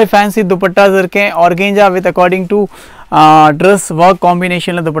பாத்தீங்கன்னா இந்த மாதிரி ஃபேன்சி துப்பட்டாஸ் இருக்கு organza with according to dress work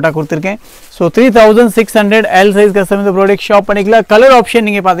combinationல dupatta கொடுத்திருக்கேன் so 3600 L size கஸ்டம் இந்த ப்ராடக்ட் ஷாப் பண்ணிக்கலாம் கலர் ஆப்ஷன்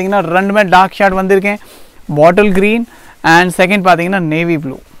நீங்க பாத்தீங்கன்னா ரெண்டுமே டார்க் ஷேட் வந்திருக்கேன் பாட்டில் green and second பாத்தீங்கன்னா navy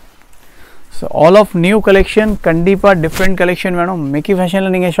blue so all of new collection கண்டிப்பா different collection வேணும் மிக்கி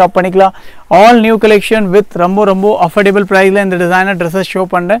ஃபேஷன்ல நீங்க ஷாப் பண்ணிக்கலாம் all new collection with ரொம்ப affordable priceல இந்த டிசைனர் dresses ஷோ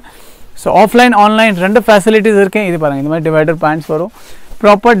பண்றேன் so offline online ரெண்டு facilities இருக்கு இது பாருங்க இந்த மாதிரி divider pants வரும்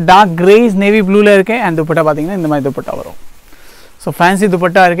proper dark grays navy blue ல இருக்கு and துப்பட்டா பாத்தீங்கன்னா இந்த மாதிரி துப்பட்டா வரும் so fancy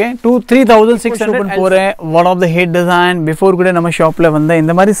துப்பட்டா இருக்கு 3600 போறேன் one of the hit design before கூட நம்ம ஷாப்ல வந்த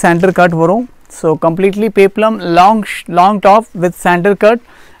இந்த மாதிரி center cut வரும் so completely peplum long top with center cut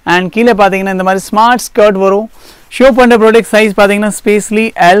and கீழே பாத்தீங்கன்னா இந்த மாதிரி smart skirt வரும் ஷோ பண்ற ப்ராடக்ட் சைஸ் பாத்தீங்கன்னா specially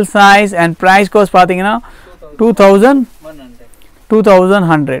L size and price cost பாத்தீங்கன்னா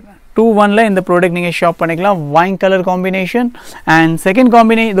 2100 21 ல இந்த ப்ராடக்ட் நீங்க ஷாப் பண்ணிக்கலாம் wine color combination and second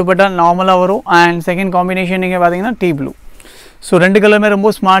combination dupatta நார்மலா வரும் and second combination நீங்க பாத்தீங்கன்னா tea blue so ரெண்டு கலர்மே ரொம்ப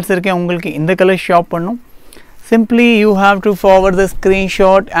ஸ்மார்ட்ஸ் இருக்கு உங்களுக்கு இந்த கலர் ஷாப் பண்ணனும் simply you have to forward the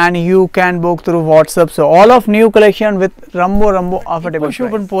screenshot and you can book through WhatsApp so all of new collection with ரொம்ப affordable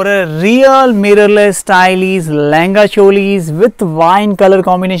shop போற real mirrorless stylish lehenga cholis with wine color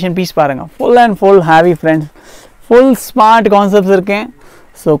combination piece பாருங்க full and full heavy friends full smart concepts இருக்கு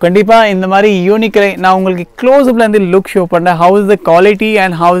so கண்டிப்பா இந்த மாதிரி unique நான் உங்களுக்கு close அப்ல இருந்து லுக் ஷோ பண்றேன் how is the quality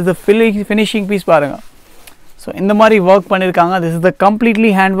and how is the finishing piece பாருங்க so இந்த மாதிரி work பண்ணிருக்காங்க this is the completely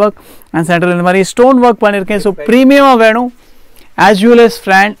hand work and center இந்த மாதிரி stone work பண்ணிருக்கேன் so premium வேணும் as well as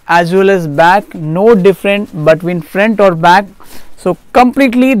front as well as back no different between front or back so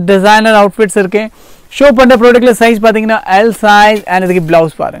completely designer outfits இருக்கு show பண்ற ப்ராடக்ட்ல size பாத்தீங்கன்னா L size and இதுக்கு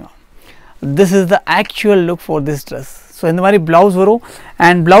blouse பாருங்க this is the actual look for this dress so இந்த மாதிரி blouse வரும்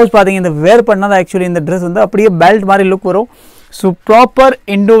and blouse பாத்தீங்க இந்த wear பண்ணாத actually இந்த dress வந்து அப்படியே belt மாதிரி look வரும் so proper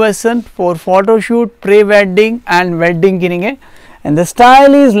Indo-Western for photo shoot pre-wedding and wedding கினிங்க and the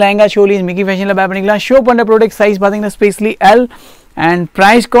stylish lehenga cholis Mickey ஃபேஷன்ல by பண்ணிக்கலாம் ஷோ பண்ற ப்ராடக்ட் சைஸ் பாத்தீங்கன்னா specially L and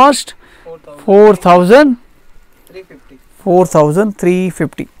price cost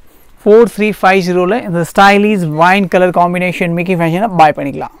 4350 ல இந்த stylish wine color combination Mickey ஃபேஷன்ல by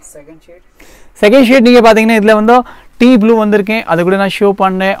பண்ணிக்கலாம் second shade நீங்க பாத்தீங்கன்னா இதுல வந்து tea blue வந்திருக்கேன் அது கூட நான் ஷோ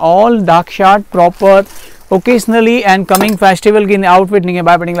பண்ணேன் all dark shade proper occasionally and coming festival ki outfit ninge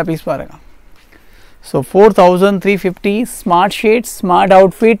buy panningala piece parunga so 4350 smart shades smart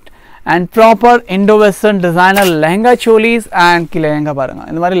outfit and proper Indo-Western designer lehenga cholis and ki lehenga parunga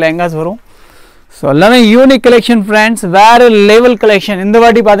indha mari lehengas varum so allame unique collection friends vera level collection indha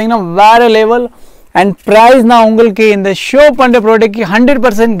vaati pathina vera level and price na ungalku indha show pandra product ki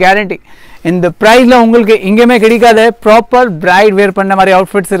 100% guarantee இந்த பிரைஸ்ல உங்களுக்கு எங்கேயுமே கிடைக்காத proper bride wear பண்ண மாதிரி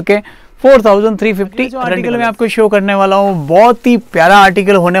outfits இருக்கு 4350 article में आपको शो करने वाला हूँ बहुत ही प्यारा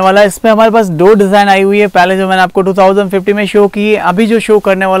आर्टिकल होने वाला है इसमें हमारे पास दो डिजाइन आई हुई है पहले जो मैंने आपको 2050 में शो की है अभी जो शो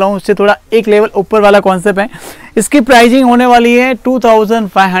करने वाला हूँ उससे थोड़ा एक लेवल ऊपर वाला कॉन्सेप्ट है इसकी प्राइसिंग होने वाली है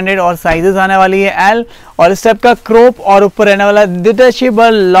 2500 और साइजेस आने वाली है L और स्टेप का क्रॉप और ऊपर रहने वाला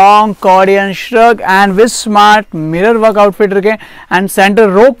detachable long कॉर्डियन shrug and with smart mirror work outfit रखे एंड सेंटर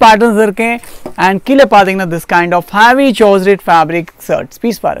रोप पैटर्न्स रखे एंड किले पातेंगे this kind of heavy georgette fabric shirts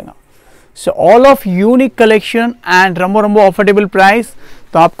piece पारेंगे so all of unique collection and rambo affordable price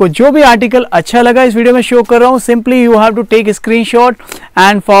तो आपको जो भी article अच्छा लगा इस वीडियो में शो कर रहा हूँ simply you have to take a screenshot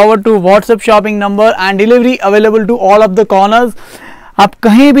and forward to WhatsApp shopping number and delivery available to all of the corners आप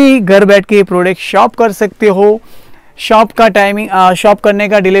कहीं भी घर बैठ के प्रोडक्ट शॉप कर सकते हो शॉप का टाइमिंग शॉप करने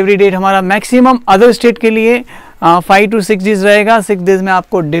का डिलीवरी डेट हमारा मैक्सिमम अदर स्टेट के लिए 5 to 6 डेज रहेगा 6 डेज में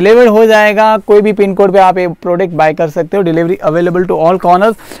आपको डिलीवर हो जाएगा कोई भी पिन कोड पे आप ये प्रोडक्ट बाय कर सकते हो delivery available to all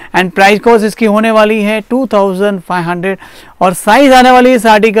corners and price cost इसकी होने वाली है 2500 और साइज आने वाली है इस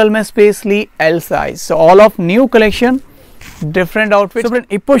आर्टिकल में specially L size so all of new collection different outfits so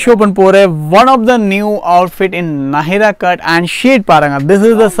ipo show pan pore one of the new outfit in nahira cut and shade paranga this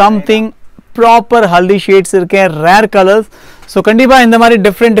is the something proper haldi shades இருக்கேன், rare colours. So கண்டிப்பாக இந்த மாதிரி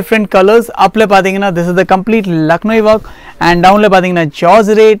different colours. அப்பில் பார்த்தீங்கன்னா this is the complete லக்னோய் work and டவுனில் பார்த்தீங்கன்னா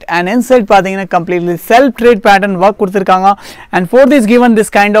georgette and inside பார்த்தீங்கன்னா completely self trade pattern work கொடுத்துருக்காங்க. And for this given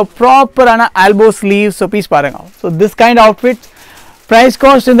this kind of ப்ராப்பரான ஆல்போ ஸ்லீவ். ஸோ பீஸ் பாருங்க. So this kind outfit price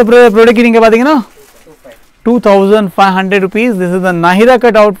cost இந்த product நீங்கள் பார்த்தீங்கன்னா 2500 rupees. This is the Nahira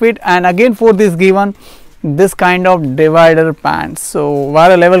cut outfit and again for this given this kind of divider pants. So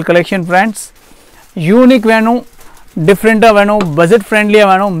vara level collection friends, unique venu, different venu, budget friendly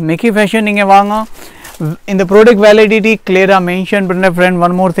venu, Micki fashion ninge vaanga. In the product validity clear mention panna friend,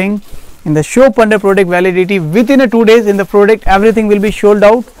 one more thing, in the show panna product validity within 2 days in the product everything will be sold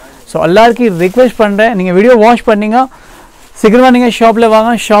out. So எல்லாருக்கும் request பண்றேன், நீங்க video watch பண்ணீங்க சீக்கிரமா நீங்க ஷாப்ல வாங்க,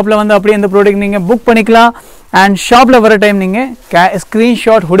 ஷாப்ல வந்து அப்படியே இந்த ப்ராடக்ட் நீங்க புக் பண்ணிக்கலாம். அண்ட் ஷாப்ல வர டைம் நீங்க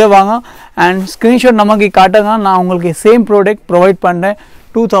ஸ்கிரீன்ஷாட் கூட வாங்க அண்ட் ஸ்கிரீன்ஷாட் நமக்கு காட்டுங்க, நான் உங்களுக்கு same product provide पண்றேன்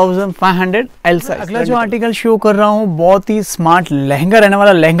 2500 L size. अगला जो आर्टिकल शो कर रहा हूँ बहुत ही स्मार्ट लहंगा रहने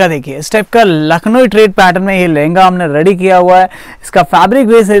वाला लहंगा. देखिए इस टाइप का लखनऊ ट्रेड पैटर्न में ये लहंगा हमने रेडी किया हुआ है. इसका फैब्रिक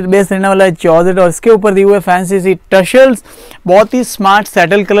बेस रहने वाला है जॉर्जेट और इसके ऊपर दिए हुए फैंसी सी टशल्स. बहुत ही स्मार्ट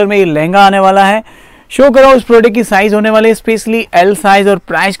सैटल कलर में ये लहंगा आने वाला है. शो करो उस प्रोडक्ट की साइज होने वाली है स्पेशली एल साइज और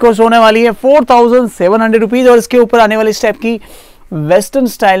प्राइस कॉस्ट होने वाली है 4700 रुपीज़ और इसके ऊपर आने वाली स्टेप की वेस्टर्न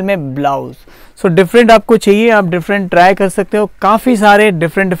स्टाइल में ब्लाउज. सो डिफरेंट आपको चाहिए आप डिफरेंट ट्राई कर सकते हो. काफ़ी सारे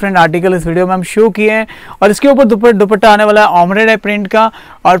डिफरेंट आर्टिकल इस वीडियो में हम शो किए हैं और इसके ऊपर दुपट्टा आने वाला है ऑमरेड प्रिंट का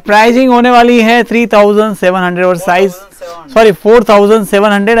और प्राइसिंग होने वाली है 3700 और साइज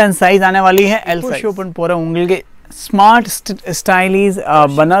 4700 एंड साइज आने वाली है एल साइज. ओपन पूरा उंगल के ஸ்மார்ட் ஸ்டைலிஸ்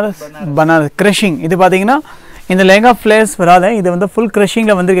பனாரஸ் க்ரஷிங். இது பார்த்தீங்கன்னா இந்த லெஹங்கா ஃப்ளேர்ஸ் வராது, இது வந்து ஃபுல்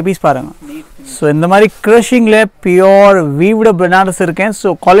க்ரஷிங்கில் வந்திருக்க பீஸ் பாருங்கள். ஸோ இந்த மாதிரி க்ரஷிங்கில் பியோர் வீவ்டு பனாரஸ் இருக்கேன். ஸோ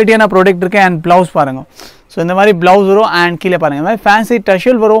குவாலிட்டியான ப்ராடக்ட் இருக்கேன் அண்ட் ப்ளவுஸ் பாருங்கள். ஸோ இந்த மாதிரி ப்ளவுஸ் வரும் அண்ட் கீழே பாருங்கள் இந்த மாதிரி ஃபேன்சி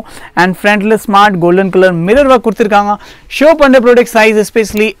டஷல் வரும் அண்ட் ஃப்ரண்ட்டில் smart golden colour mirror work கொடுத்துருக்காங்க. ஷோ பண்ணுற product size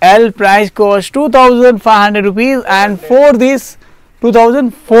especially L, price cost 2500 rupees and for this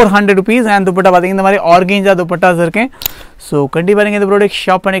 2400 rupees and दुपट्टा பாத்தீங்க இந்த மாதிரி ஆர்கேஞ்சா दुपट्टास இருக்கேன். சோ கண்டிப்பா நீங்க இந்த ப்ராடக்ட்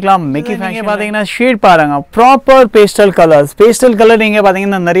ஷாப் பண்ணிக்கலாம். மிக்கி ஃபேஷன் பாத்தீங்கன்னா ஷேட் பாருங்க, proper pastel colours. Pastel colour நீங்க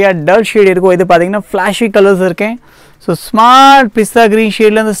பாத்தீங்கன்னா நிறைய டல் ஷேட் இருக்கும், இது பாத்தீங்கன்னா ஃபிளாஷி கலர்ஸ் இருக்கேன். ஸோ ஸ்மார்ட் பிஸ்தா கிரீன்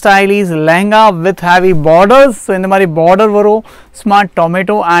ஷேடில் இந்த stylish lehenga with heavy borders. So இந்த மாதிரி பார்டர் வரும், smart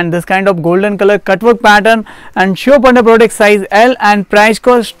tomato and this kind of golden colour cut work pattern and show பண்ண product size L and price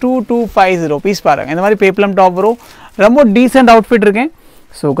cost 2250 piece பாருங்க. இந்த மாதிரி பேப்ளம் டாப் வரும், ரொம்ப டீசென்ட் அவுட்ஃபிட் இருக்கேன்.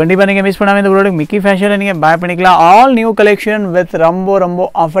 ஸோ கண்டிப்பாக நீங்கள் மிஸ் பண்ணாமல் இந்த ப்ராடக்ட் மிக்கி ஃபேஷனில் நீங்கள் பை பண்ணிக்கலாம். ஆல் நியூ கலெக்ஷன் வித் ரொம்ப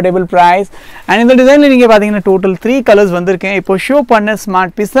அஃபோர்டபுள் ப்ரைஸ் அண்ட் இந்த டிசைனில் நீங்கள் பார்த்தீங்கன்னா டோட்டல் 3 கலர்ஸ் வந்திருக்கேன். இப்போ ஷோ பண்ண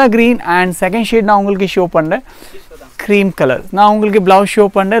smart pista green and second shade நான் உங்களுக்கு ஷோ பண்ணுறேன் க்ரீம் கலர். நான் உங்களுக்கு ப்ளவுஸ் ஷோ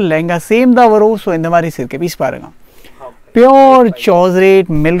பண்ணுறேன், லெஹங்கா சேம் தான் வரும். ஸோ இந்த மாதிரி இருக்குது பீஸ் பாருங்கள். பியோர் ஜார்ஜெட்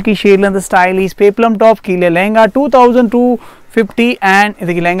மில்கி ஷேடில் இந்த ஸ்டைலிஷ் பேப்ளம் டாப், கீழே லெஹங்கா 2250 அண்ட்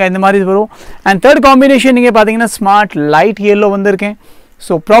இதுக்கு லெஹங்கா இந்த மாதிரி வரும். அண்ட் தேர்ட் காம்பினேஷன் நீங்கள் பார்த்தீங்கன்னா ஸ்மார்ட் லைட் येलो வந்திருக்கேன்.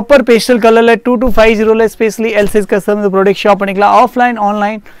 ஸோ ப்ராப்பர் பேஸ்டல் கலரில் 2250 ஸ்பெஷலி எல் சைஸ் கஸ்டம் இந்த ப்ராடக்ட் ஷாப் பண்ணிக்கலாம். Offline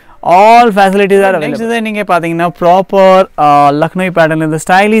online all facilities are available. நீங்கள் பார்த்தீங்கன்னா ப்ராப்பர் லக்னோய் பேட்டர்னில் இந்த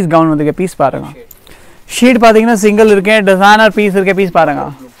ஸ்டைலிஷ் கவுன் வந்துருக்க பீஸ் பாருங்கள். ஷீட் பார்த்தீங்கன்னா சிங்கிள் இருக்கேன், டிசைனர் பீஸ் இருக்க பீஸ்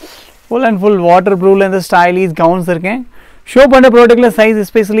பாருங்கள். ஃபுல் அண்ட் ஃபுல் வாட்டர் ப்ரூஃபில் இந்த ஸ்டைலிஷ் கவுன்ஸ் இருக்கேன். ஷோ பண்ணுற ப்ராடக்ட்டில் size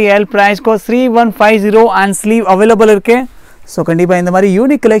especially L, price cost 3150 and sleeve available இருக்குது. ஸோ கண்டிப்பாக இந்த மாதிரி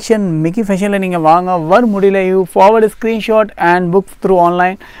யூனிக் கலெக்ஷன் மிக்கி ஃபேஷனில் நீங்கள் வாங்க. வர முடியல you forward screenshot and book through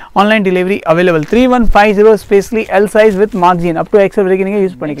online delivery available 3150 specially L size with margin up to XL வரைக்கும் நீங்கள்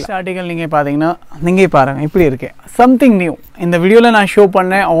யூஸ் பண்ணிக்கலாம். ஆர்டிகல் நீங்கள் பார்த்தீங்கன்னா நீங்கள் பாருங்கள் இப்படி இருக்குது சம்திங் நியூ. இந்த வீடியோவில் நான் ஷோ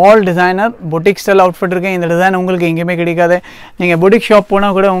பண்ணேன் all designer boutique style outfit இருக்கேன். இந்த டிசைன் உங்களுக்கு எங்கேயுமே கிடைக்காது. நீங்கள் பொட்டிக் ஷாப்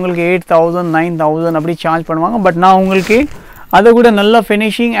போனால் கூட உங்களுக்கு 8000 9000 அப்படி சார்ஜ் பண்ணுவாங்க. பட் நான் உங்களுக்கு அதை கூட நல்ல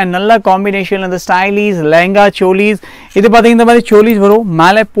ஃபினிஷிங் அண்ட் நல்ல காம்பினேஷன் இந்த ஸ்டைலிஸ் லெஹங்கா சோலிஸ். இது பார்த்தீங்கன்னா இந்த மாதிரி சோலிஸ் வரும்,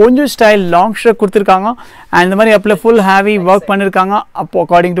 மேலே போஞ்சு ஸ்டைல் லாங் ஸ்ட்ரக் கொடுத்துருக்காங்க அண்ட் இந்த மாதிரி அப்பில் ஃபுல் ஹேவி ஒர்க் பண்ணியிருக்காங்க அப்போ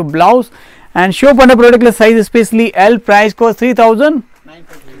according to blouse. And show பண்ண ப்ராடக்ட்டில் size especially L, price cost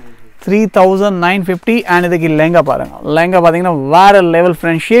 3950 and இதுக்கு லெஹங்கா பாருங்கள். லெஹங்கா பார்த்தீங்கன்னா வேறு லெவல்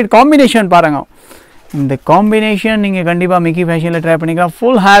ஃப்ரெண்ட் ஷேட் காம்பினேஷன் பாருங்கள். இந்த காம்பினேஷன் நீங்கள் கண்டிப்பாக மிக்கி ஃபேஷனில் ட்ரை பண்ணிக்கலாம்.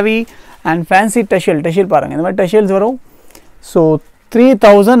 ஃபுல் ஹேவி அண்ட் ஃபேன்சி டஷல் பாருங்கள், இந்த மாதிரி டஷல்ஸ் வரும். So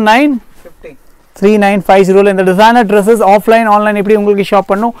 3950 இந்த டிசைனர் ட்ரெஸ்ஸஸ் ஆஃப்லைன் ஆன்லைன் எப்படி உங்களுக்கு ஷாப்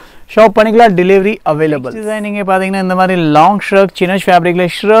பண்ணிக்கலாம். Delivery available. டிசைனிங் பார்த்தீங்கன்னா இந்த மாதிரி லாங் ஷ்ரக் சின்னஷ் ஃபேப்ரிக்ல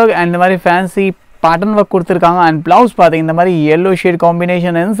ஷ்ரக் அண்ட் இந்த மாதிரி ஃபேன்சி பேட்டர்ன் ஒர்க் கொடுத்துருக்காங்க. அண்ட் ப்ளவுஸ் பார்த்தீங்கன்னா இந்த மாதிரி yellow ஷேட்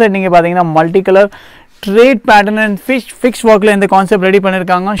காம்பினேஷன். இன்சைட் நீங்கள் பார்த்தீங்கன்னா multi colour trade pattern and fix ஒர்க்கில் இந்த கான்செப்ட் ரெடி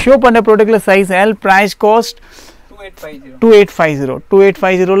பண்ணியிருக்காங்க. ஷோ பண்ண ப்ராடக்ட்டில் சைஸ் எல், ப்ரைஸ் காஸ்ட்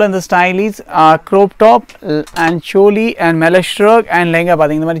 2850 ல இந்த stylish crop top and choli and mesh rug and lehenga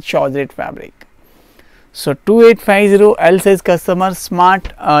பாத்தீங்க இந்த மாதிரி georgette fabric. So 2850 L size customer smart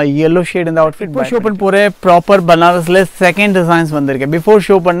yellow shade in the outfit. இப்போ ஷோ பண்ண போற ப்ராப்பர் பனாரஸ்ல செகண்ட் டிசைன்ஸ் வந்திருக்கு. பிஃபோர்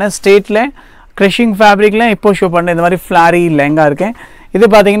ஷோ பண்ண ஸ்ட்ரெயிட்ல crushing fabricல இப்போ ஷோ பண்ண இந்த மாதிரி flary lehenga இருக்கு. இது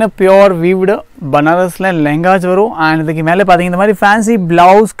பாத்தீங்கன்னா பியூர் வீவ்டு பனாரஸ்ல லெஹங்காஸ் வரும். அண்ட் இதுக்கு மேலே பாத்தீங்கன்னா இந்த மாதிரி ஃபேன்சி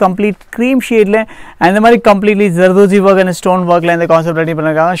பிளவுஸ் கம்ப்ளீட் க்ரீம் ஷேட்ல அந்த மாதிரி completely zardozi work and stone ஒர்க்ல இந்த கான்செப்ட் ரெடி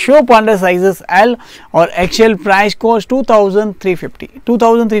பண்ணிருக்காங்க. ஷோ பண்ற sizes L or XL. price cost 2350.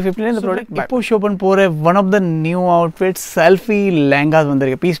 2350 இந்த ப்ராடக்ட் இப்போ ஷோ பண்ண போற one of the new outfits selfie lehengas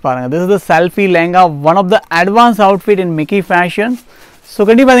வந்திருக்கு. பீஸ் பாருங்க. This is the selfie lehenga, one of the advance outfit in Mickey fashion. So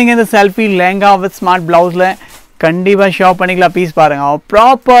கண்டிப்பாக பாத்தீங்க இந்த செல்ஃபி லெஹங்கா வித் ஸ்மார்ட் பிளவுஸ்ல கண்டிப்பாக ஷாப் பண்ணிக்கலாம். பீஸ் பாருங்க.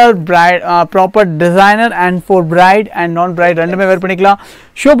 Proper designer and for bright and நான் bright ரெண்டுமே வேர் பண்ணிக்கலாம்.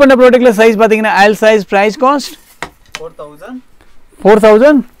 ஷோ பண்ண ப்ராடக்ட்ல சைஸ் பார்த்தீங்கன்னா L size. price cost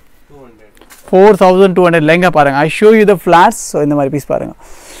 4200 lehenga பாருங்க. I show you the flats. So இந்த மாதிரி பீஸ் பாருங்க.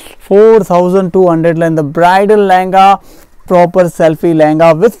 4200ல இந்த bridal lehenga proper selfie lehenga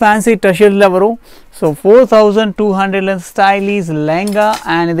with fancy டஷல்ல வரும். ஸோ 4200ல ஸ்டைலிஷ் லெஹங்கா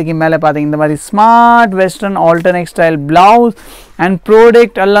அண்ட் இதுக்கு மேலே பார்த்தீங்க இந்த மாதிரி smart western alternate style blouse and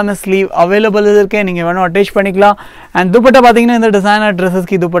product எல்லாமே ஸ்லீவ் அவைலபிள் இருக்கு. நீங்கள் வேணும் அட்டாச் பண்ணிக்கலாம். அண்ட் துப்பட்டா பார்த்தீங்கன்னா இந்த டிசைனர்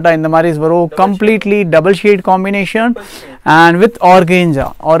ட்ரெஸ்ஸஸ்க்கு துப்பட்டா இந்த மாதிரி வரும். Completely double shade combination and with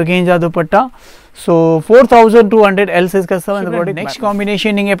ஆர்கேஞ்சா dupatta. So 4200 L size customer இந்த product. Next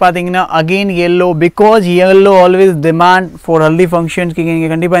combination நீங்க பாத்தீங்கன்னா again yellow, because yellow always demand for healthy functions. நீங்க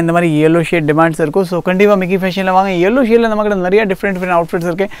கண்டிப்பா இந்த மாதிரி yellow shade demands இருக்கும். So கண்டிப்பா மிக்கி ஃபேஷன்ல வாங்க. yellow shadeல நமக்கு நிறைய different outfits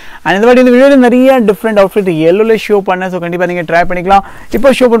இருக்கு. and இந்த மாதிரி இந்த வீடியோல நிறைய different outfit yellowல ஷோ பண்ண. so கண்டிப்பா நீங்க ட்ரை பண்ணிக்கலாம்.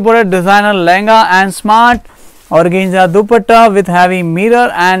 இப்போ ஷோ பண்ண போற designer lehenga and smart organza dupatta with heavy mirror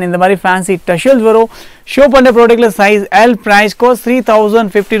and இந்த மாதிரி fancy tussles வரும். ஷோ பண்ண ப்ராடக்ட்ல size L. price cost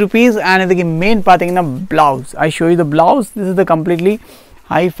 3050 rupees. and இதுக்கு மெயின் பாத்தீங்கன்னா blouse. I show you the blouse. This is the completely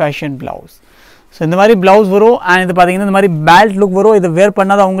high fashion blouse. So இந்த மாதிரி blouse வரும். And இது பாத்தீங்கன்னா இந்த மாதிரி பேல்ட் லுக் வரும். இது வேர்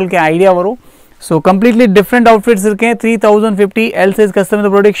பண்ணாதான் உங்களுக்கு ஐடியா வரும். ஸோ கம்ப்ளீட்லி டிஃப்ரெண்ட் அவுட்ஃபிட்ஸ் இருக்கேன். 3050 L size கஸ்டமர்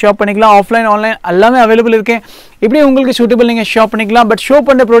இந்த ப்ராடக்ட் ஷாப் பண்ணிக்கலாம். ஆஃப்லைன் ஆன்லைன் எல்லாமே அவைலபிள் இருக்கேன். இப்படி உங்களுக்கு சூட்டபிள் நீங்கள் ஷாப் பண்ணிக்கலாம். பட் ஷோ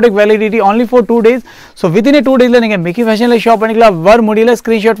பண்ண product validity only for 2 days. So within 2 daysல நீங்கள் மிக்கி ஃபேஷனில் ஷாப் பண்ணிக்கலாம். வர முடியல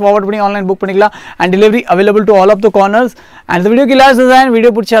ஸ்க்ரீன்ஷாட் ஃபார்வர்ட் பண்ணி ஆன்லைன் புக் பண்ணிக்கலாம். And delivery available to all of the corners. And இந்த வீடியோக்கு லாஸ்ட் டிசைன்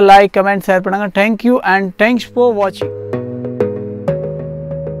வீடியோ பிடிச்சா லைக் கமெண்ட் ஷேர் பண்ணுங்க. தேங்க்யூ அண்ட் தேங்க்ஸ் ஃபார் வாட்சிங்.